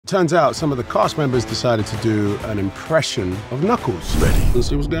Turns out some of the cast members decided to do an impression of Knuckles. Ready? Let's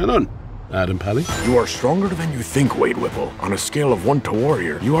see what's going on. Adam Pally. You are stronger than you think, Wade Whipple. On a scale of 1 to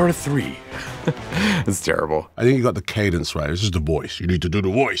warrior, you are a 3. It's terrible. I think you got the cadence right. This is the voice. You need to do the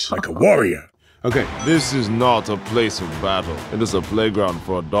voice like a warrior. Okay. This is not a place of battle. It is a playground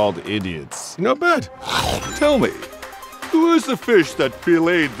for adult idiots. Not bad. Tell me, who is the fish that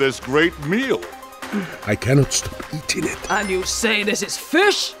filleted this great meal? I cannot stop eating it. And you say this is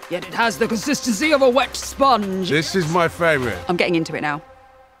fish, yet it has the consistency of a wet sponge. This is my favorite. I'm getting into it now.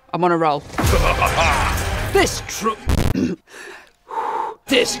 I'm on a roll. This truly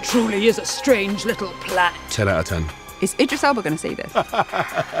is a strange little plant. 10 out of 10. Is Idris Elba going to see this?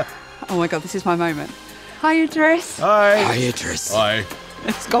 Oh my God, this is my moment. Hi, Idris. Hi. Hi, Idris. Hi.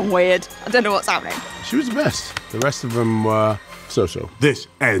 It's gone weird. I don't know what's happening. She was the best. The rest of them were so-so. This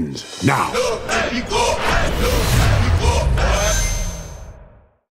ends now.